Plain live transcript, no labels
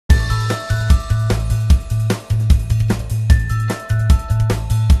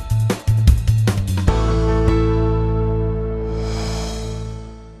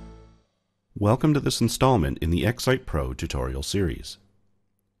Welcome to this installment in the XSitePro tutorial series.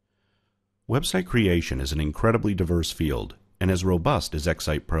 Website creation is an incredibly diverse field, and as robust as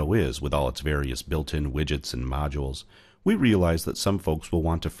XSitePro is with all its various built-in widgets and modules, we realize that some folks will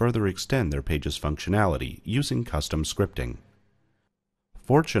want to further extend their page's functionality using custom scripting.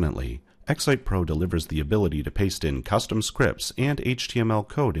 Fortunately, XSitePro delivers the ability to paste in custom scripts and HTML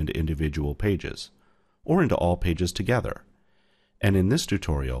code into individual pages, or into all pages together. And in this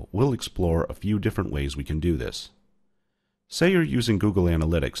tutorial, we'll explore a few different ways we can do this. Say you're using Google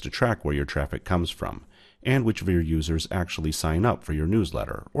Analytics to track where your traffic comes from, and which of your users actually sign up for your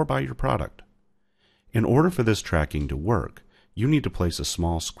newsletter or buy your product. In order for this tracking to work, you need to place a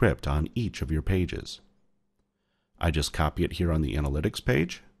small script on each of your pages. I just copy it here on the Analytics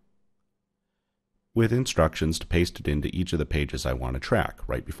page, with instructions to paste it into each of the pages I want to track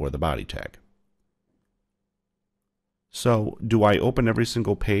right before the body tag. So, do I open every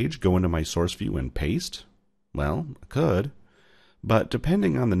single page, go into my source view, and paste? Well, I could. But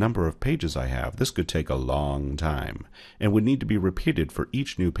depending on the number of pages I have, this could take a long time, and would need to be repeated for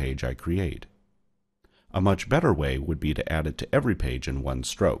each new page I create. A much better way would be to add it to every page in one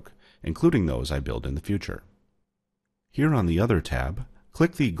stroke, including those I build in the future. Here on the Other tab,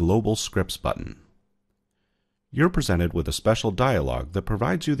 click the Global Scripts button. You're presented with a special dialog that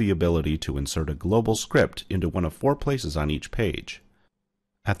provides you the ability to insert a global script into one of 4 places on each page: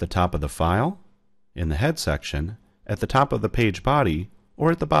 at the top of the file, in the head section, at the top of the page body, or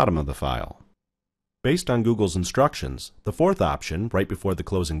at the bottom of the file. Based on Google's instructions, the 4th option, right before the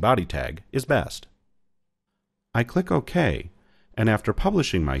closing body tag, is best. I click OK, and after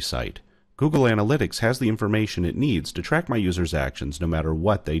publishing my site, Google Analytics has the information it needs to track my users' actions no matter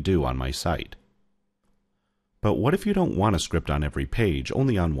what they do on my site. But what if you don't want a script on every page,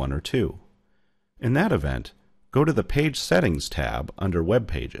 only on 1 or 2? In that event, go to the Page Settings tab under Web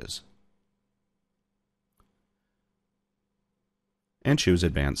Pages and choose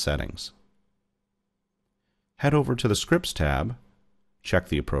Advanced Settings. Head over to the Scripts tab, check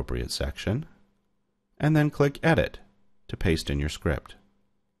the appropriate section, and then click Edit to paste in your script.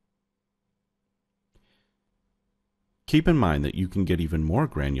 Keep in mind that you can get even more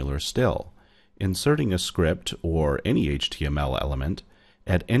granular still, inserting a script or any HTML element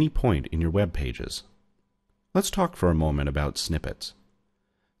at any point in your web pages. Let's talk for a moment about snippets.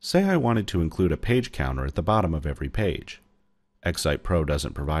 Say I wanted to include a page counter at the bottom of every page. XSitePro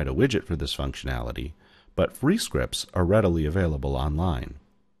doesn't provide a widget for this functionality, but free scripts are readily available online.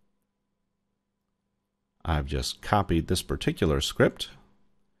 I've just copied this particular script,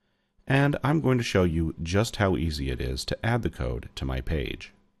 and I'm going to show you just how easy it is to add the code to my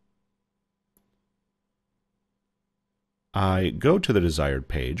page. I go to the desired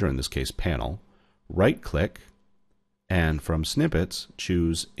page, or in this case panel, right-click, and from Snippets,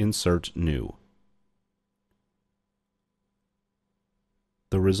 choose Insert New.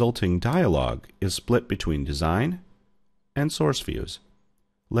 The resulting dialog is split between Design and Source Views,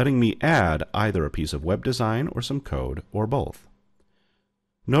 letting me add either a piece of web design or some code, or both.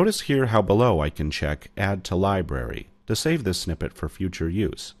 Notice here how below I can check Add to Library to save this snippet for future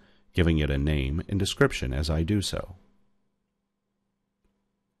use, giving it a name and description as I do so.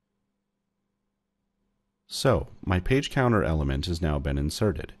 So, my page counter element has now been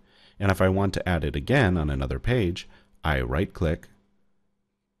inserted, and if I want to add it again on another page, I right-click,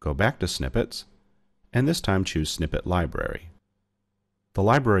 go back to Snippets, and this time choose Snippet Library. The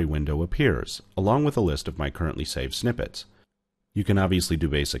library window appears, along with a list of my currently saved snippets. You can obviously do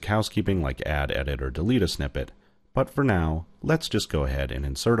basic housekeeping like add, edit, or delete a snippet, but for now, let's just go ahead and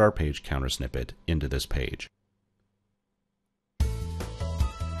insert our page counter snippet into this page.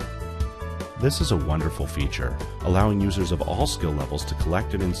 This is a wonderful feature, allowing users of all skill levels to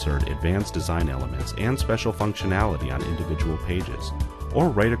collect and insert advanced design elements and special functionality on individual pages, or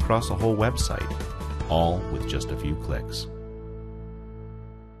right across a whole website, all with just a few clicks.